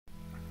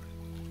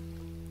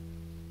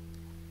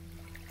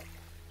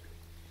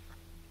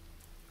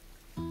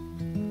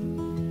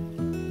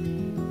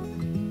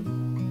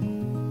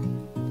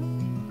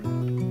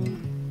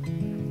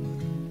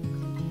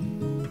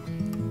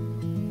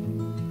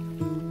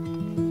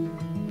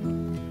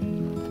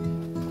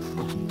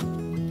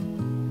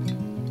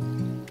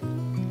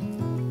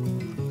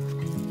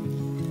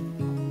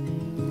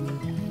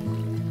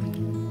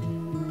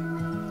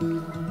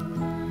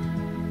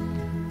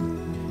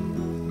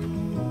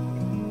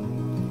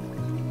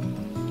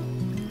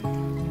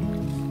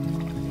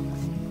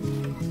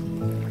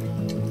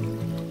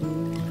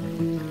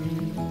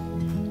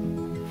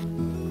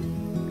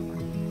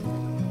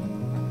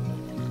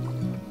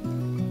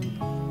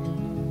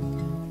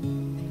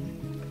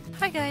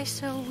Hi guys,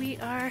 so we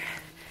are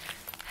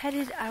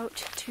headed out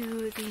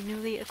to the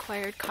newly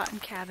acquired Cotten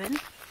Cabin,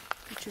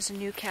 which is a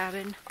new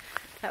cabin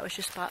that was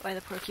just bought by the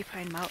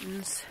Porcupine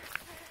Mountains.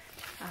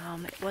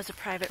 It was a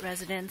private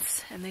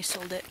residence and they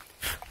sold it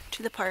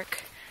to the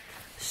park,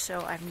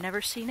 so I've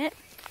never seen it.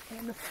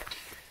 And the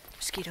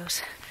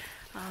mosquitoes.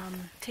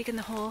 Taking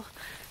the whole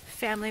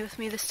family with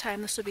me this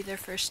time. This will be their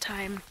first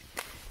time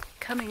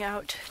coming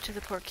out to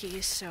the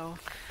Porkies, so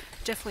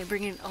definitely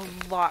bringing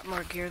a lot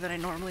more gear than I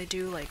normally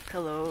do, like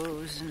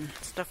pillows and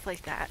stuff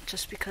like that,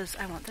 just because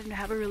I want them to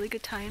have a really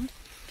good time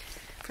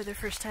for their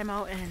first time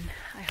out, and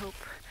I hope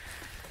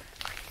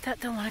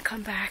that they'll want to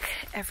come back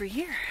every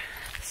year.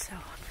 So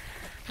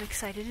I'm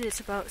excited. It's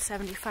about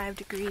 75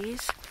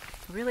 degrees,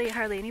 really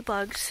hardly any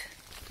bugs,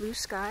 blue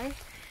sky,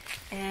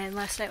 and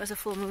last night was a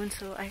full moon,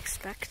 so I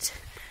expect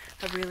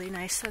a really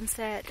nice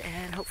sunset,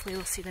 and hopefully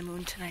we'll see the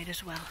moon tonight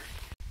as well.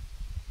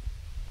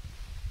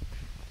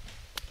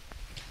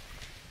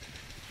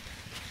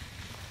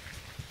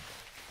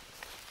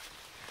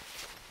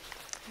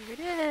 Here it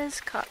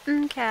is,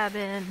 Cotten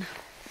Cabin.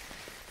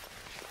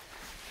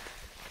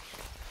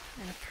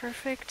 And a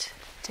perfect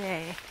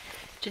day.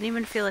 Didn't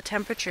even feel a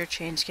temperature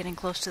change getting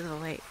close to the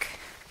lake.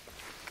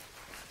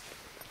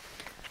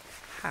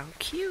 How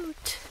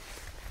cute!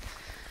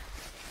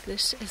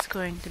 This is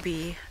going to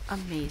be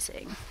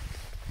amazing.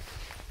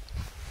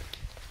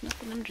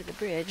 Nothing under the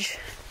bridge.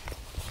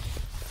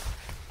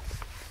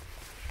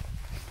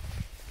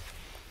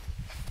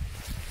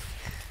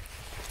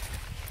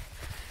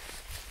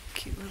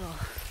 Cute little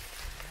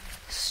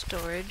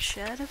storage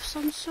shed of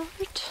some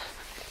sort.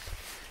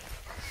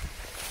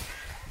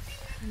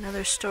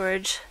 Another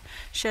storage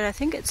shed. I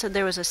think it said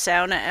there was a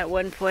sauna at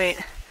one point,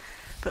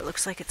 but it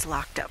looks like it's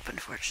locked up,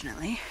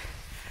 unfortunately.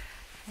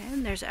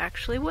 And there's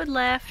actually wood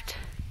left.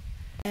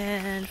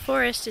 And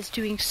Forrest is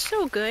doing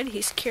so good.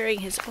 He's carrying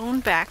his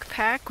own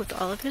backpack with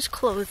all of his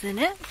clothes in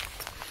it.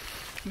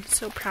 I'm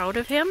so proud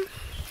of him.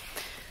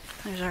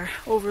 There's our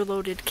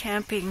overloaded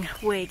camping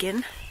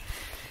wagon.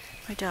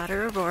 My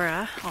daughter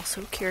Aurora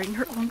also carrying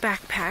her own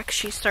backpack.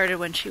 She started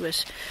when she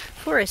was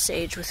Forrest's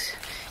age with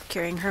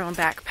carrying her own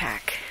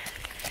backpack.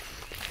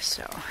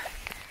 So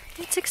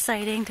it's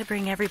exciting to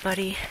bring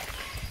everybody,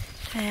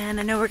 and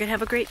I know we're gonna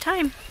have a great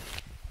time.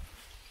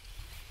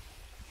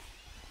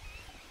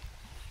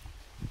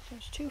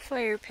 There's two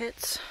fire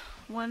pits,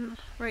 one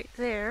right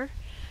there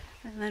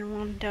and then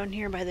one down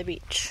here by the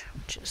beach,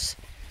 which is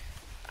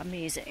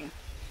amazing.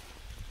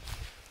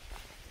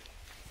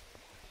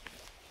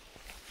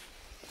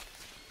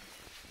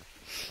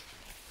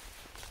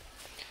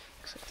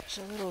 So there's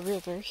a little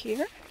river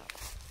here.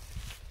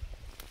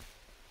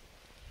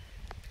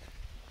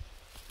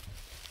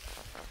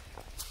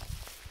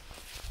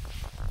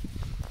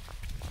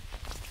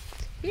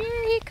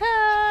 Here he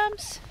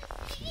comes!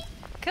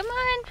 Come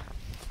on!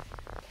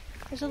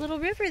 There's a little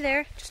river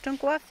there. Just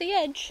don't go off the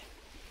edge.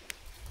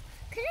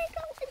 Can I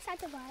go inside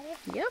the water?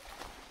 Yep.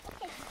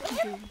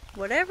 Okay.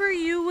 Whatever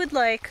you would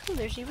like. Oh,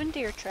 there's even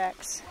deer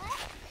tracks. What?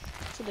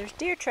 So there's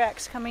deer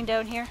tracks coming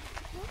down here.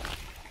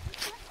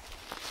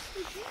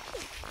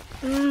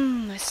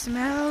 It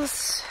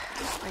smells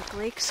like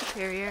Lake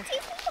Superior. See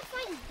if we can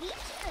find beach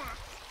tracks.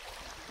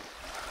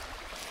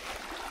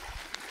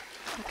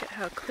 Look at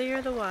how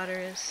clear the water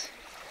is.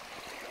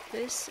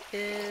 This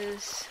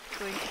is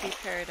going to be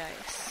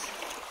paradise.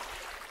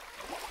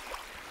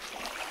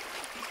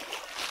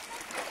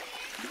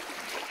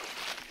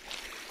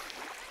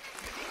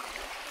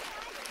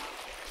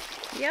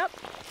 Yep.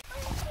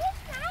 Oh, it's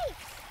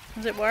nice.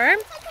 Is it warm?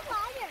 Inside the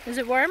water. Is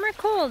it warm or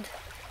cold?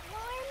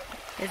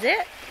 Warm. Is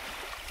it?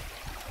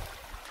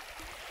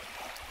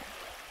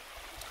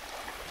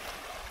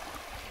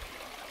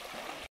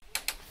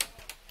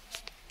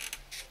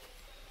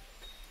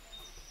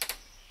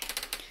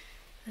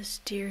 This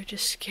deer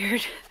just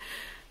scared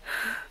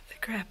the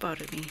crap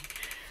out of me.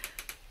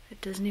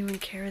 It doesn't even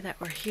care that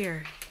we're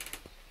here.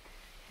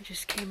 It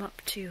just came up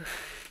to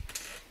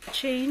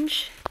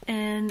change,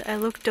 and I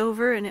looked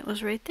over and it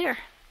was right there.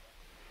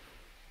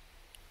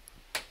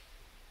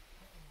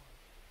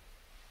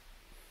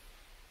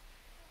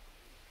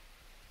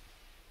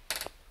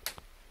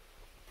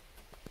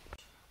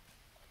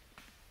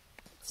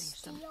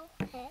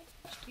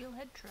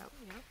 Steelhead trout,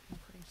 yep. I'm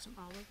putting some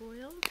olive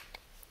oil.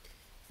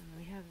 And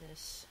we have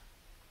this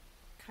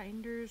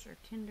Kinder's or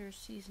Kinder's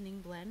seasoning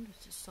blend,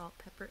 which is salt,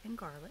 pepper, and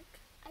garlic.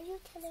 Are you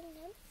telling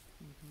them?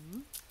 Mm-hmm.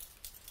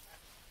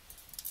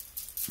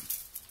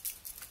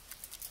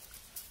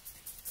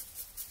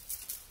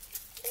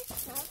 They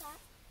smell that.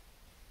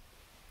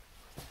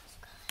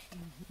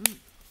 Mm-hmm.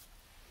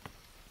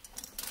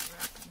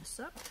 Wrapping this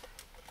up.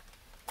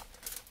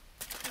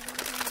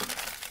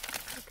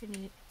 Cooking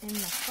it in the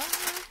fire.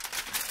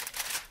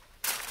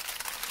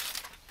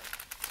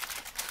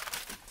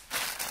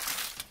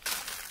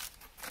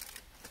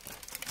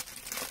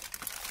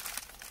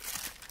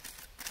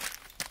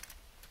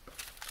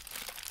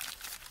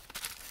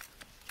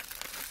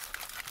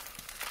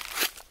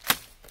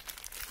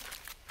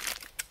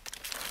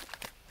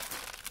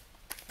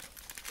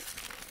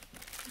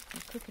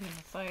 Cooking in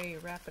the fire fire, you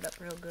wrap it up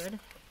real good.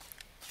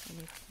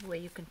 And the way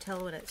you can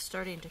tell when it's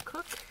starting to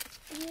cook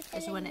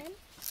is when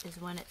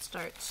it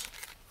starts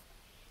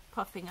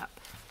puffing up.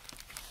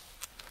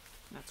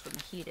 That's when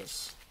the heat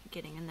is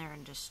getting in there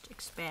and just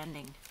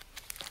expanding.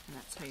 And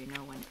that's how you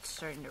know when it's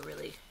starting to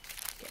really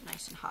get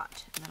nice and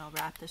hot. And then I'll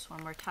wrap this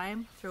one more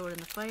time, throw it in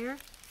the fire,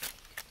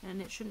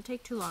 and it shouldn't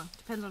take too long.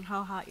 Depends on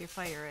how hot your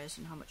fire is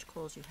and how much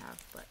coals you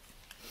have, but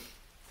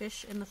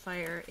fish in the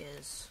fire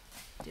is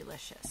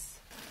delicious.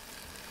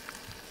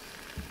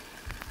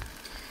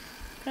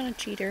 Kind of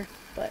cheater,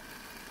 but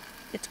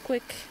it's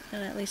quick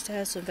and at least it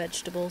has some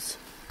vegetables.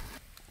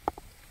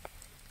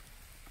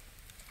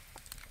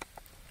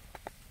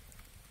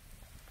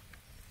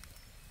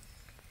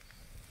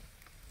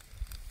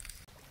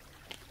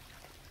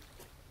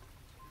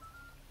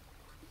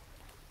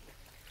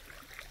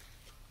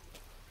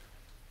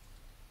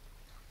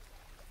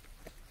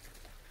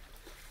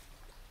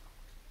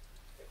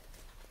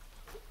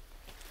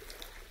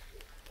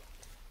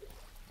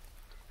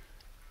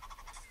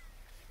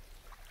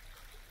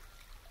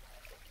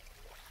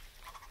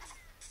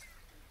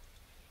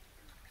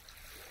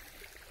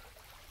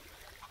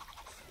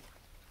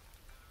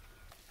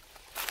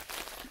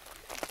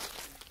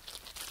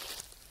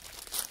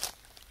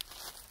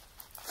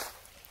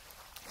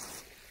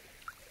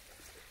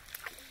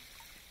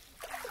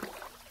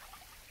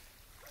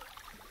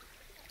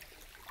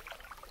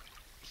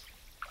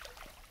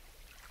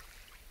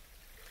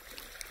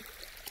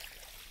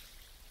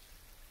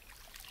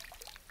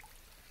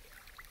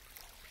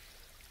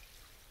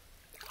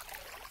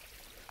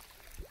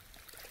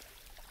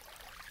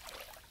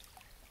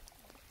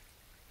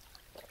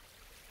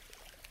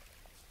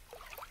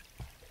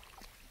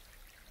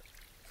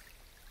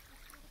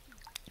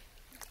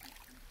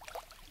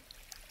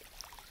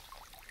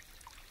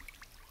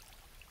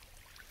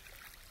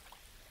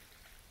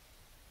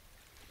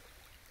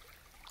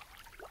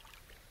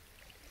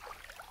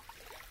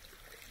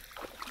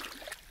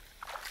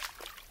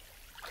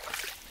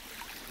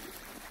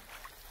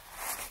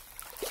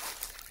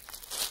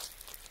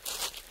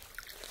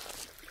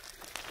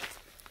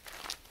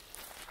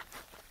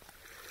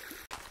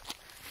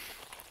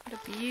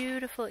 What a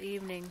beautiful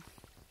evening.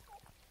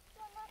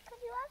 Mama,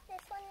 could you have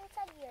this one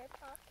inside your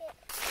pocket?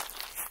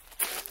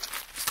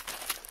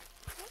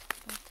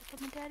 Step on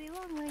the daddy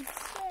long legs.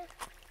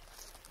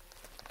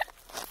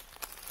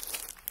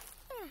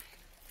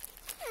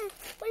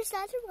 Where's the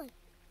other one?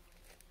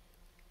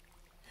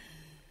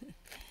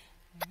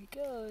 There he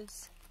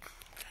goes.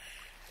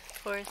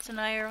 Forrest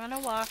and I are on a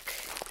walk.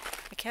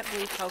 I can't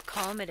believe how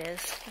calm it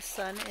is. The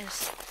sun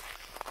is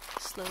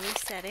slowly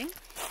setting.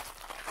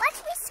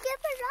 Watch me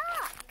skip a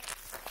rock.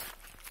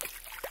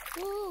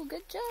 Ooh,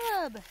 good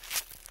job.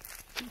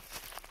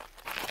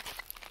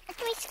 Watch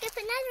me skip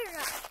another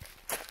rock.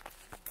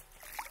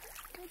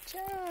 Good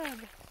job.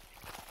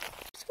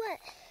 Guess what?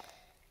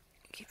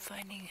 Keep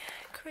finding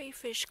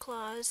crayfish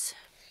claws.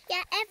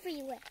 Yeah,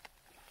 everywhere.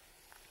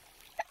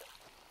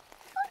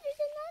 Oh,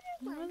 there's another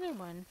one. Another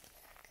one.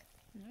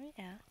 Oh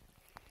yeah.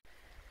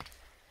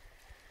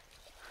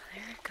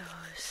 There it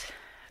goes.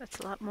 That's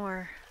a lot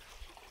more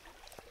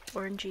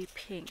orangey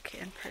pink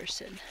in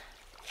person.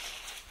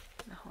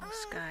 The whole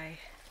sky.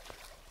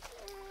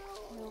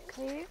 You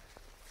okay?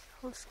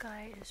 The whole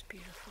sky is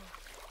beautiful.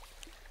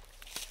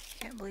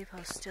 Can't believe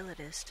how still it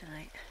is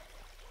tonight.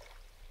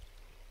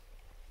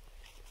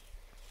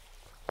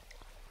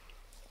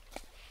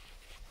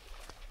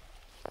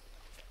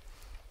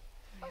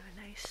 We have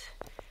a nice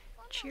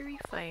cheery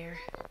fire.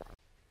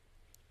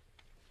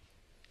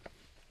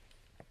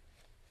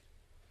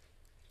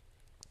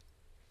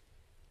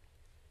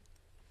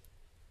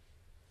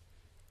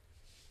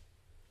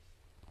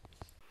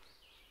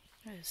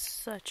 It is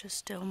such a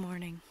still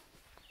morning.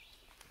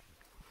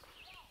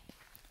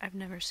 I've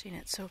never seen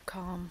it so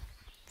calm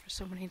for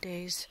so many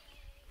days.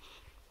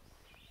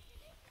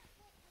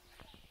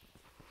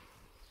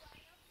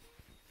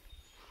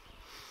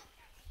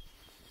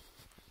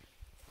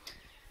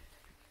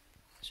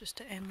 It's just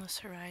an endless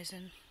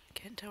horizon.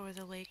 Can't tell where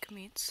the lake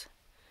meets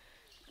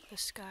the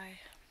sky.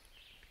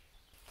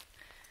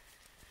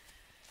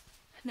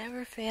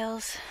 Never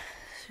fails.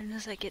 As soon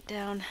as I get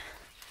down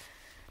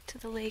to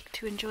the lake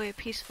to enjoy a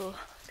peaceful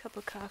cup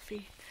of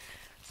coffee,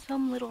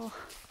 some little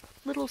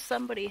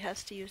somebody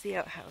has to use the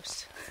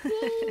outhouse.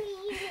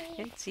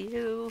 It's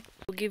you.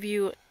 We'll give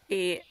you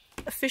a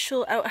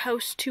official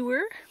outhouse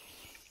tour.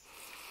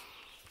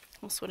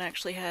 This one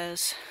actually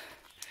has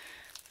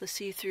the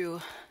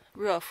see-through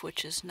roof,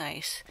 which is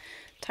nice.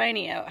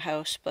 Tiny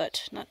outhouse,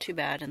 but not too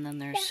bad. And then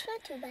there's That's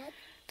not too bad.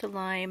 the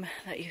lime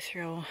that you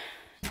throw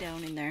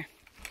down in there.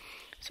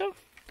 So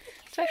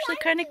it's actually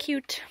kind of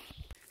cute.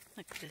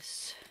 Look at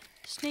this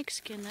snake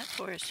skin that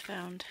Forrest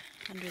found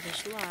under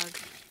this log.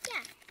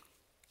 Yeah.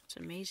 It's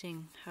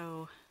amazing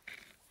how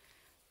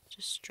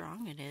just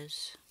strong it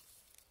is.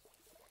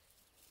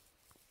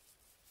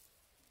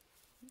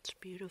 It's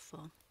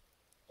beautiful.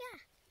 Yeah.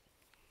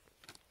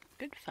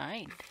 Good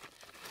find.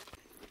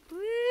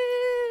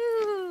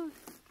 Woo!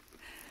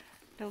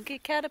 Don't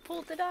get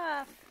catapulted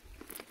off.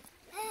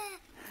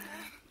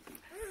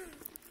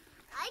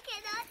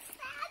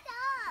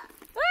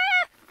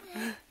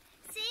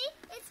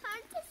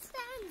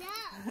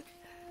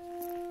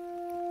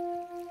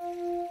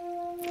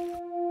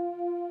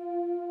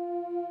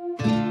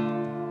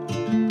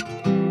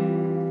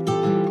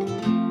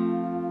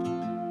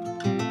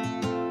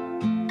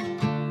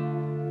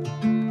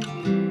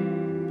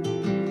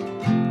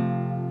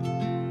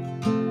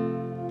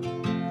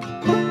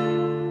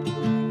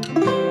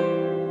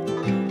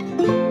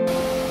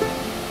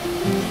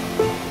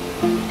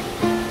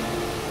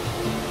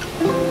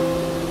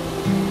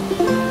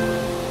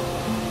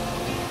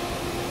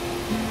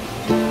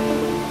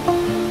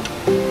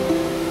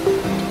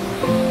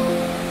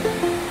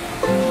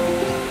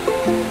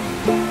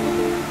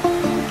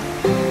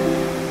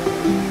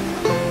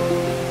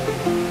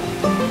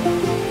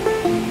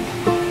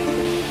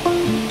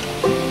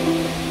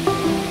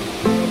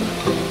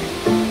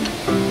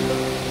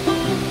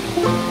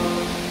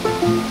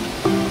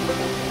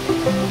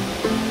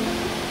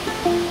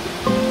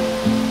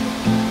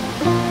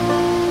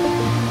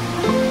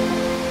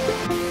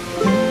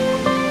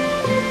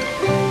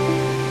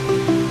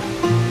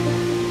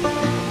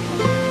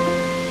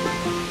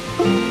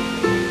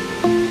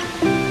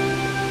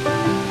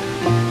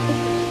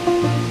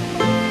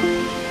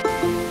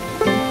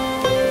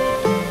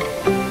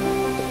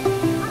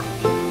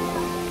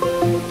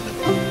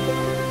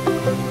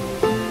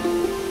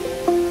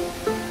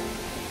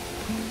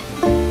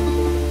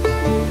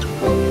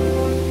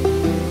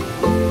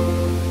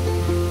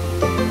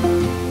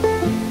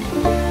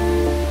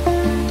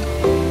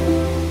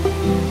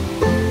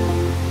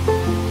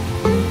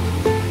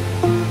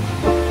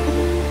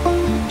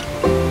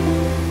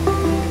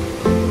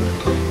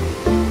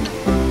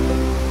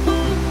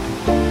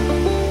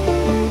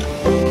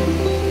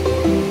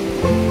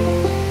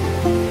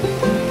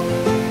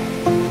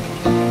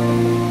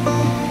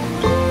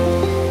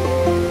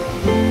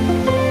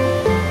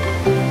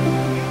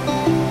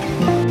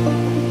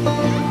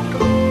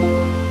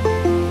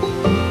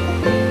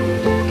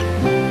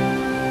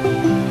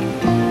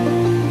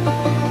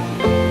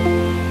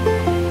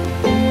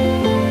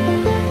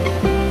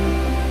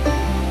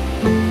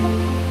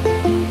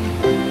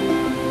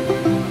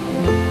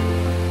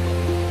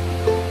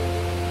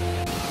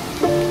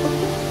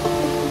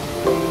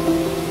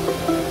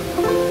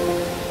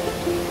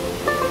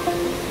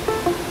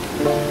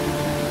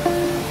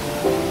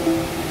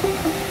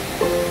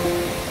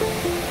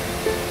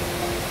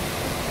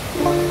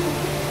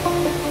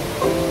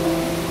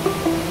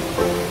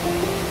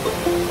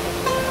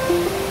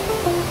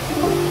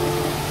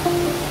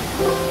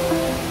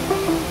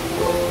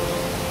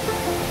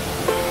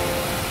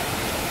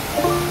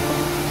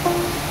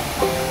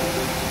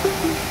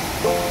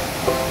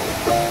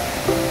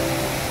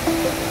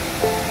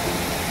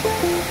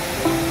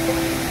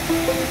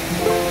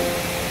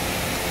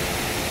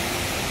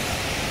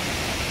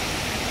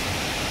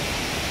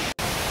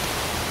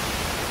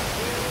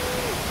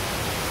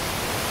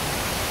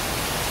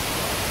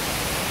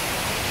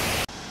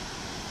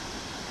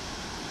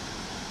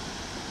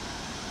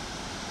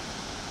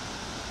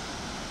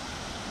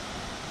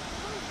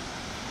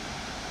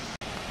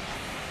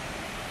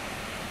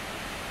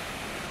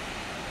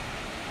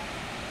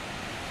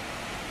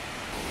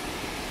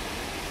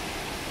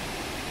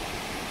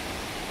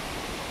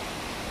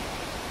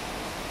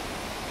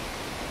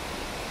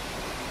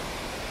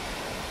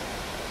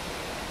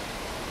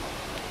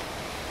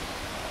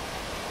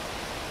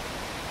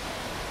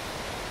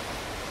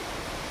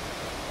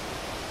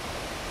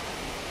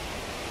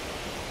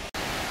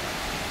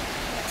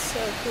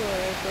 cool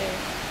right there.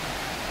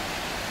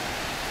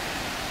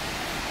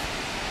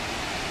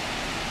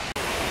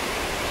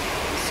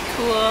 It's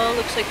cool.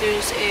 Looks like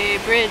there's a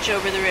bridge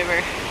over the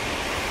river.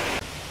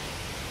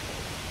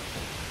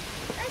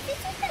 This is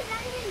the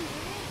London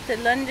Bridge. The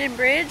London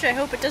Bridge. I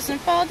hope it doesn't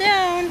fall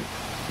down.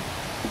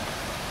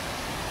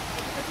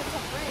 Because it's a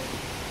bridge.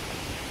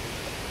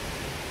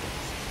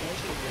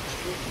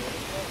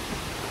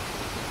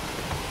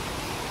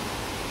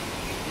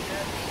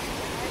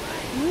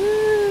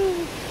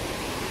 Woo!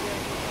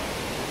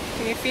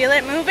 Can you feel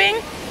it moving?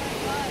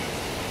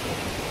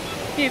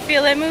 Can you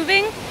feel it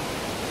moving?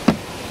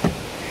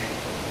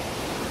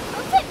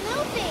 How's it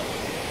moving?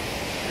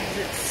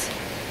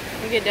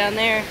 Look at down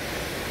there.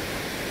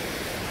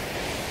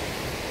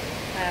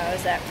 Wow,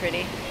 is that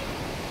pretty?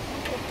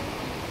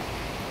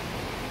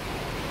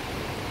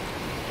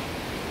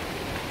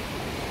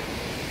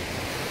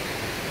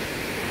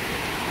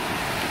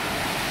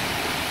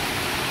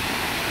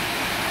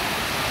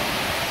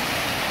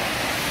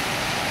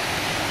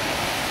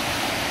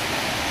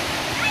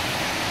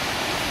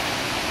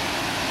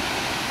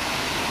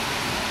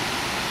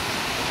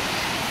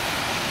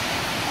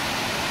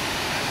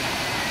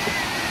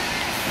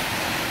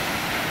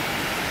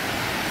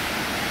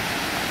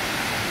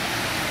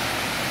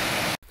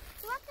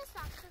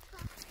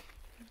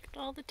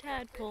 All the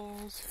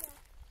tadpoles.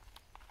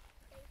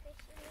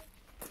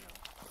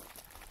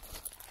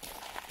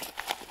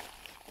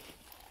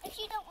 If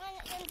you don't want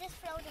it, then just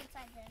float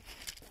inside there.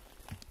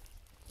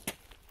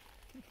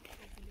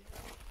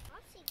 I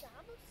see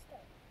gobble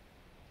still.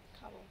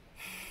 Cobble.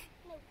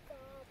 No,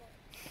 gobble.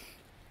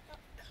 Not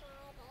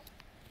cobble.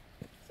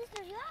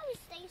 Sister, you always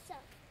stay so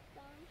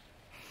long.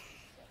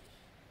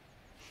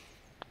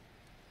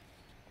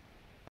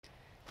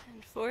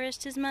 And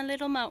Forrest is my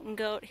little mountain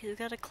goat. He's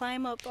got to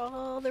climb up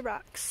all the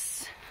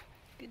rocks.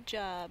 Good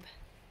job.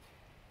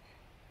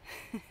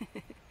 Are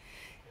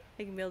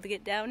you gonna be able to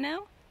get down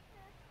now?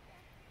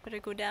 Better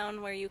go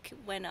down where you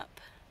went up.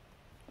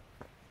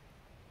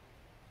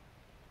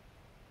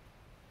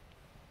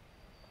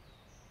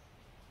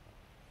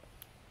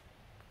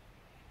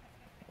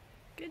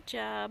 Good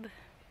job.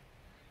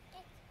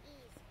 It's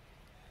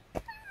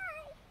easy.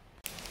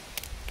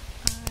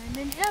 I'm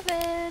in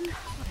heaven.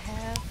 I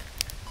have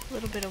a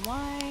little bit of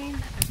wine.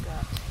 I've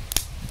got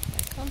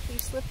my comfy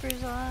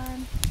slippers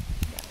on.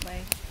 Got my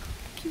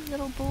cute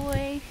little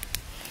boy.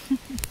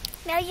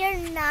 No, you're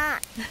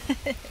not.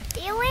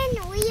 You're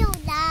in real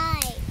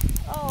life.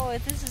 Oh,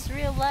 if this is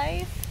real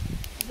life,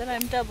 then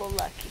I'm double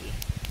lucky.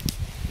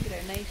 Get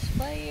our nice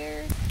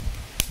fire.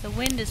 The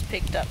wind is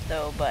picked up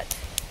though, but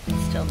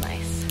it's still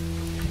nice.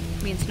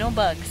 It means no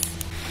bugs.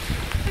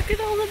 Look at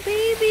all the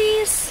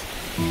babies.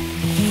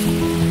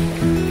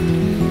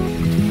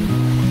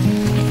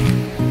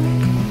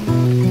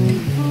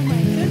 Oh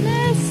my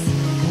goodness.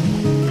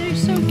 They're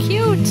so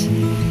cute.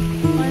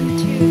 1,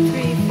 2,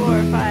 3,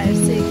 4, 5,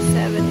 6,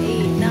 7,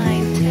 8,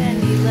 9,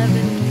 10,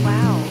 11.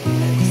 Wow,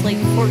 that's like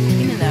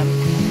 14 of them.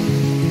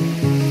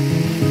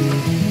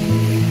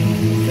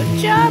 Good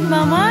job,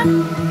 Mama.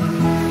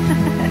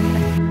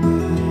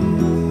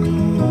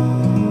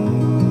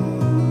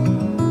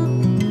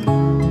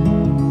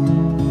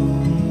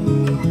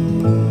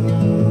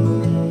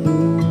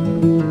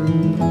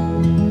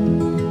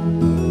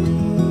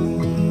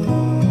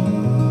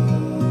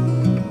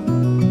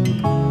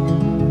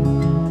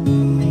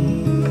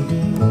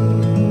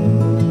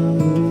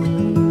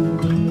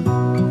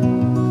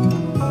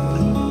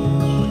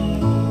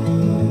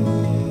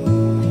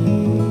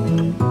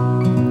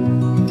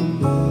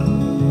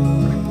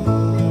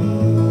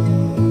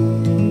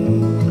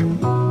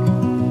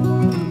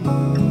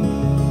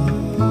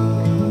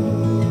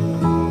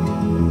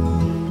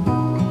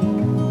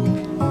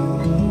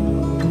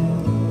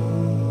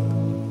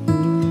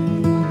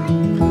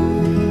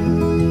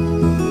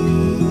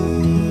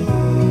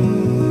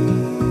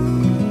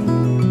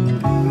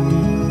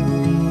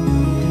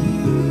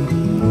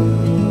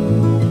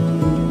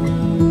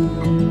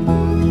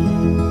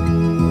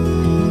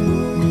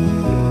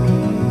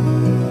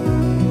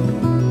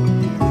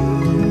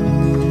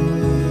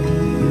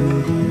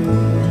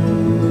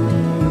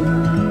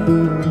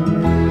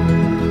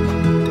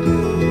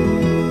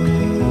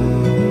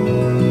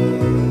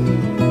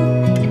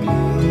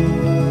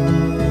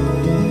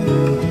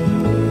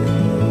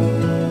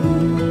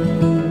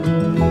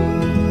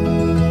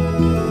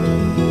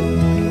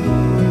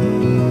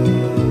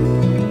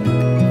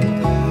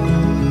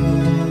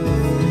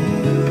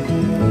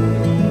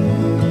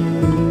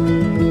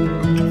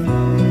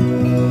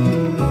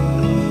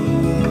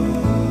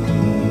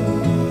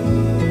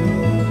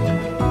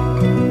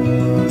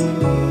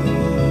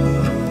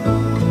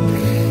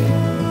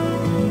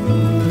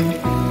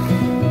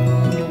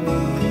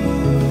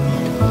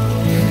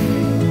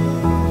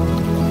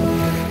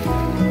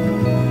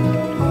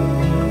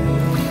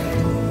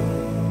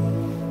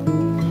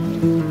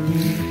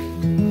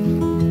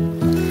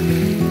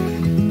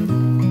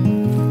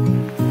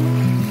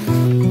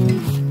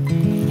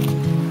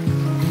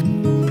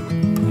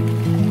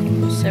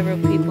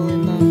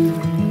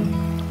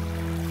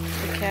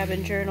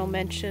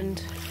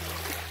 mentioned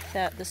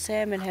that the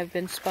salmon have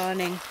been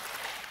spawning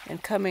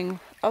and coming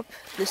up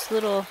this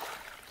little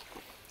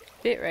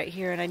bit right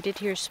here, and I did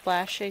hear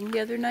splashing the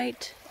other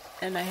night,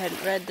 and I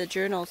hadn't read the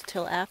journal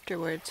till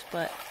afterwards,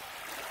 but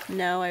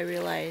now I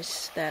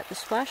realize that the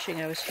splashing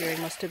I was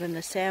hearing must have been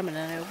the salmon,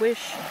 and I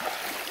wish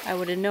I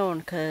would have known,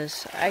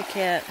 because I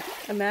can't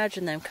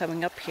imagine them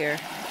coming up here.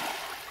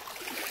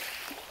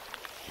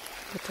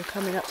 But they're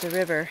coming up the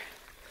river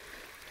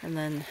and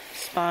then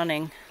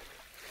spawning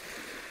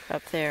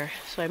up there.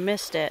 So I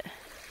missed it,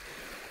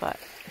 but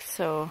it's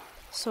so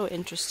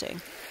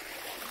interesting.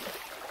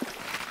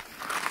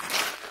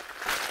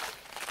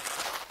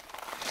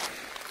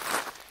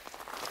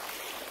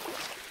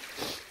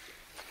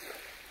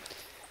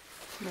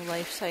 The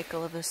life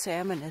cycle of a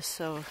salmon is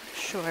so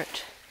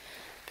short.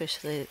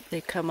 Basically,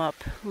 they come up,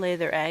 lay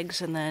their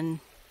eggs, and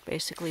then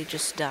basically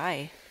just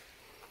die.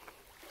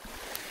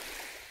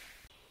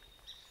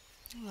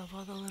 I love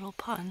all the little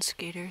pond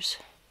skaters.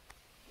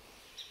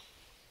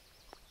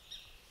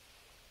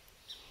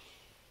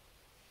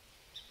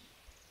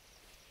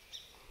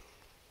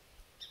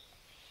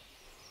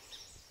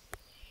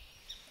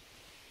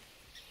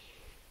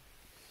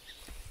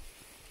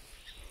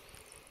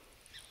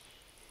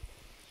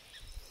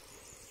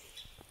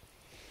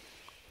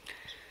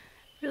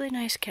 Really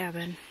nice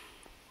cabin.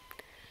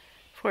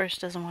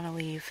 Forrest doesn't want to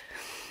leave.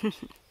 I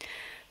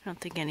don't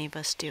think any of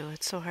us do.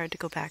 It's so hard to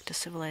go back to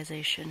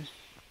civilization.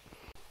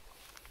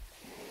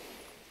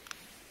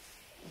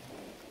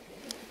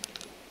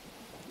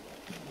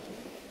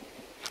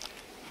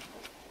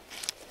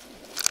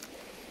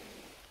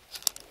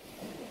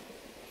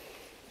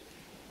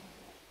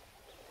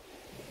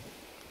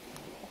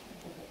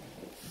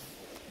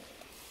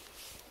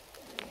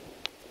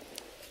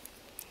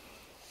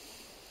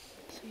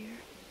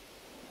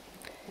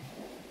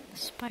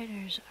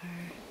 Spiders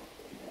are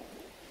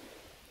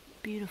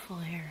beautiful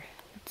here.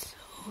 It's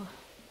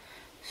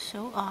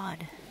so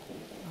odd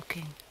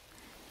looking.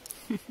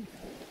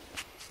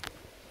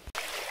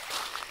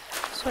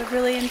 So I've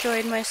really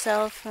enjoyed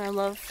myself, and I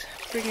loved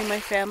bringing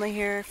my family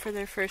here for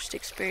their first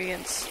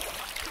experience.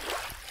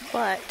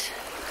 But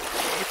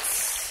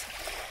it's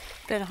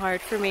been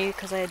hard for me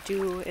because I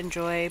do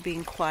enjoy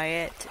being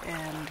quiet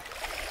and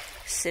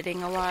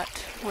sitting a lot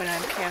when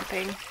I'm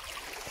camping.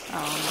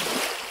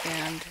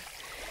 And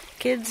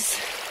kids,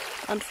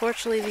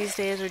 unfortunately, these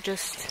days are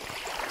just,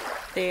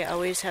 they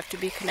always have to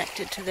be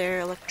connected to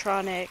their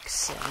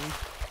electronics, and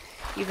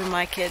even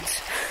my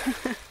kids.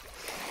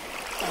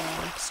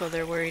 So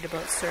they're worried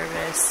about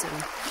service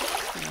and,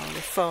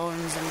 their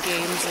phones and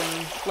games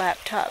and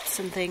laptops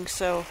and things,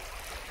 so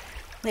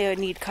they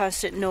need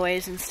constant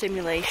noise and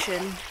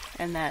stimulation,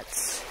 and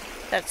that's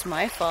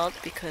my fault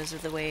because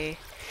of the way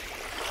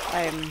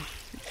I'm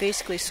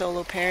basically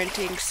solo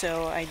parenting,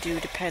 so I do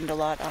depend a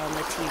lot on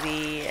the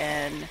TV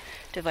and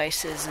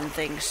devices and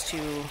things to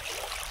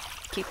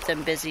keep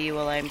them busy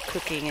while I'm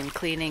cooking and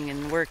cleaning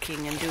and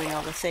working and doing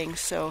all the things.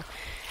 So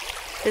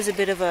there's a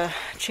bit of a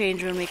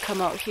change when we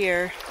come out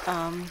here,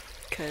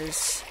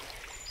 because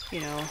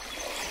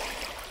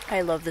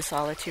I love the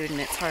solitude and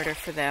it's harder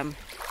for them.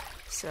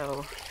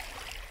 So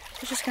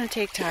it's just going to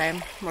take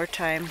time, more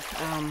time,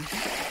 and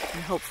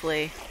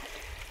hopefully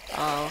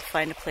I'll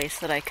find a place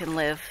that I can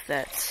live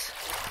that's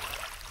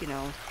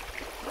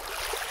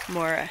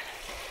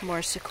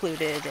more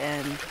secluded,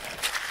 and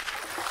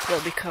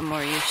they'll become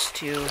more used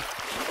to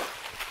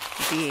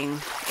being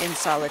in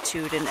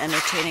solitude and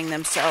entertaining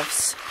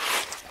themselves.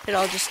 It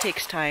all just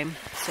takes time.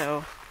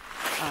 So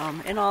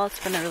in all,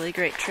 it's been a really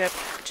great trip.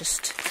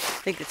 Just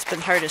think it's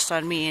been hardest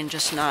on me and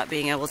just not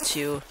being able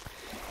to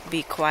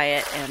be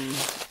quiet and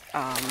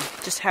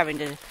just having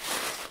to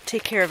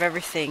take care of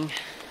everything.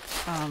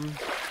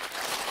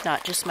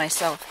 Not just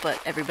myself,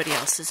 but everybody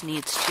else's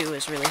needs too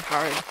is really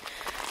hard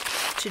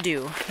to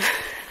do.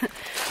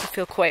 I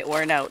feel quite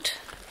worn out,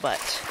 but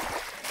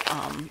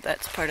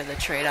that's part of the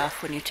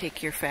trade-off when you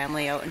take your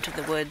family out into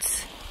the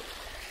woods.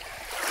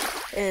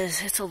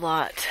 It's a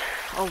lot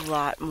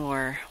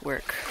more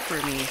work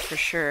for me, for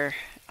sure.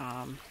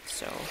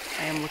 So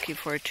I am looking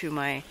forward to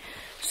my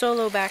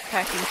solo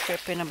backpacking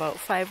trip in about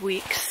 5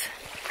 weeks.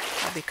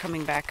 I'll be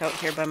coming back out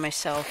here by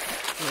myself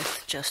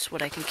with just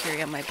what I can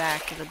carry on my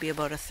back. It'll be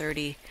about a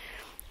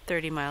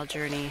 30-mile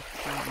journey,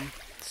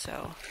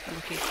 so I'm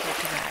looking forward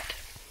to that.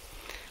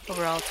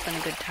 Overall, it's been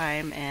a good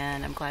time,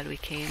 and I'm glad we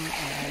came,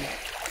 and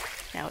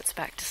now it's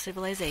back to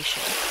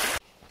civilization.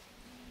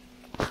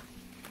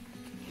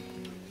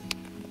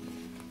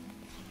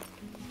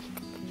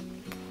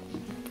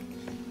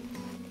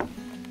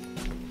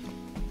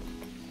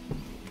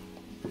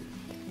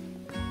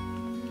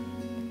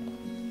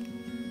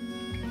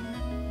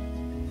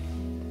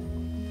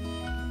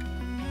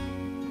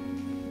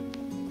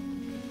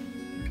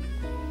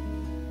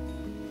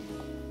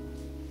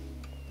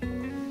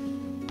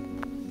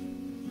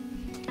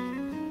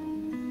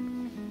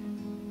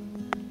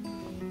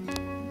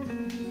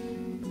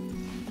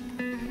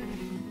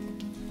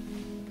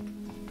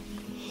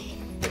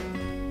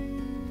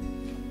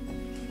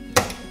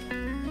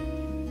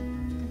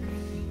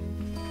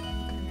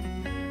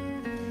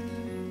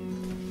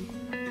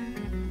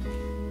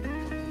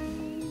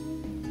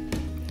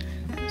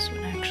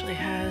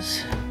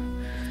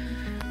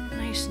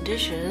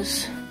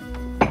 dishes,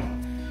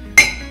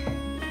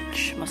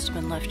 which must have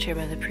been left here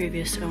by the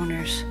previous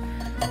owners.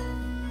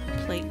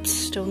 Plates,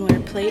 stoneware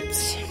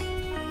plates.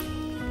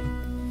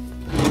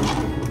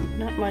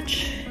 Not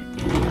much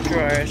in the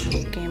drawers,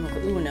 a game of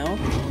Uno,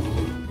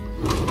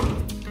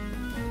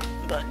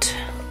 but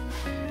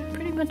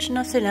pretty much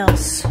nothing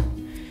else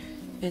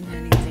in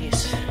any of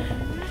these.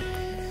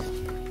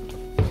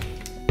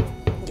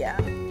 Yeah,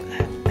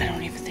 I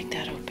don't even think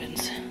that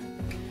opens.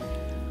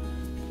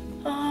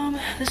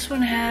 This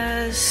one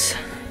there's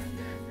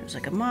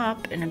like a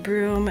mop and a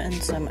broom and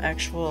some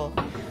actual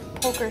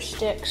poker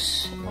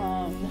sticks.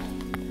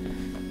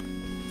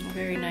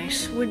 Very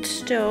nice wood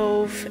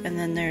stove, and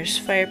then there's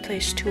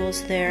fireplace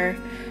tools there,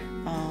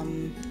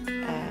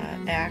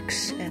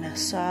 axe and a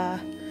saw.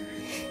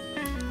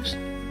 There's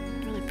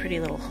really pretty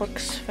little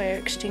hooks, fire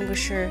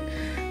extinguisher.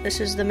 This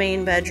is the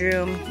main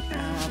bedroom.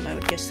 I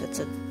would guess that's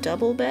a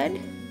double bed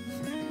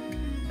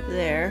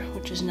there,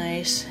 which is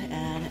nice,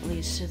 and it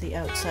leads to the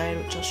outside,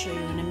 which I'll show you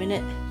in a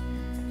minute.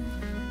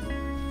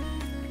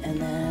 And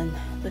then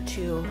the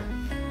two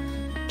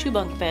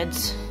bunk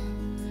beds.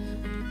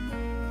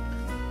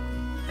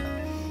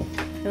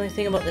 The only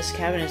thing about this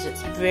cabin is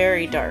it's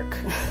very dark.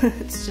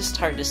 It's just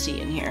hard to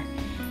see in here.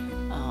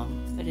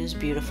 It is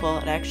beautiful.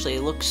 It actually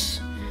looks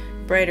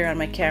brighter on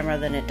my camera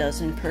than it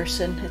does in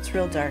person. It's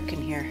real dark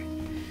in here.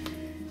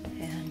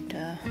 And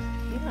yeah.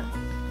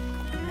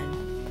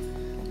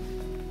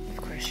 And of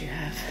course you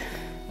have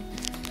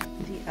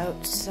the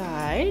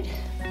outside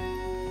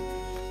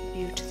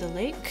view to the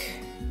lake.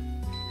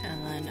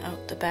 And then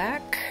out the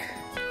back.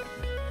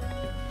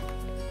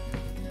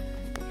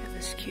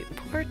 This cute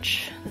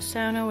porch, the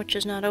sauna, which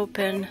is not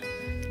open,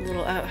 a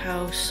little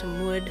outhouse,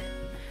 some wood,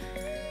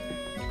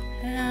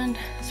 and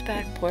this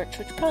back porch,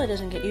 which probably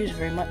doesn't get used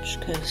very much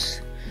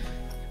because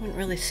you wouldn't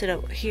really sit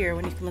out here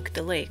when you can look at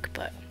the lake,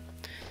 but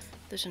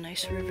there's a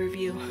nice river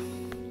view.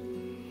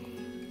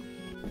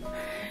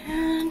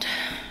 And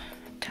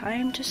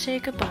time to say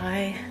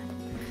goodbye.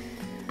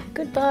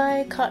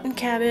 Goodbye, Cotten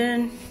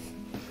Cabin.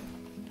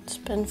 It's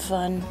been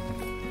fun.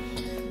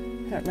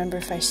 I don't remember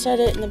if I said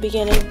it in the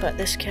beginning, but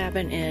this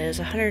cabin is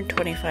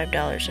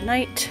 $125 a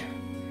night.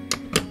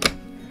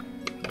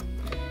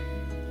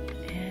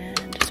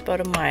 And it's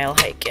about a mile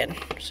hike in.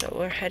 So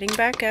we're heading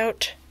back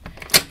out.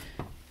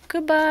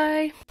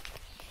 Goodbye.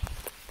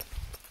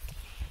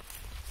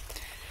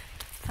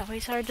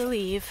 Always hard to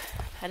leave.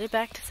 Headed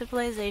back to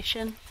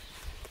civilization.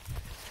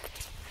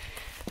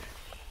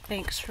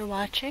 Thanks for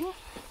watching.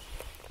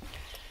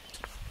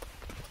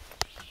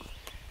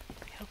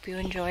 I hope you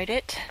enjoyed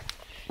it.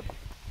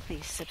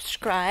 Please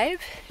subscribe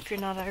if you're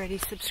not already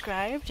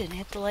subscribed, and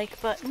hit the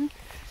like button.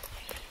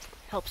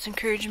 Helps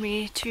encourage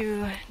me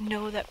to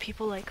know that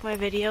people like my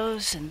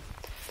videos and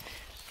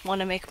want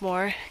to make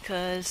more,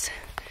 because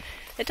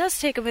it does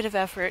take a bit of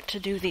effort to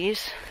do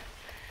these.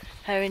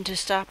 Having to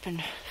stop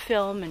and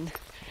film and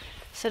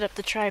set up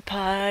the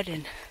tripod,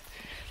 and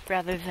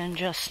rather than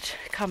just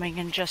coming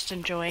and just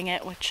enjoying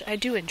it, which I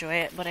do enjoy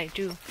it, but I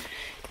do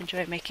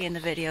enjoy making the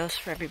videos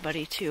for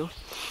everybody too.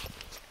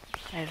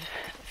 I have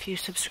a few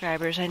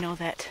subscribers I know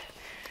that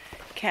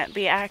can't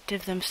be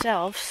active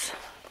themselves,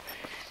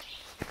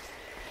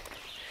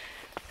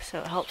 so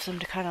it helps them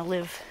to kind of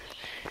live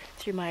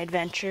through my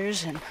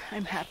adventures, and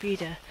I'm happy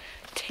to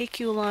take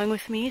you along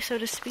with me, so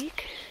to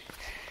speak.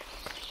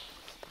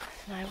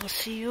 And I will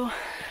see you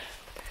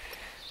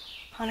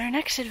on our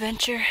next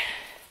adventure.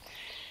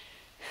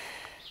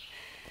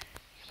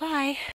 Bye.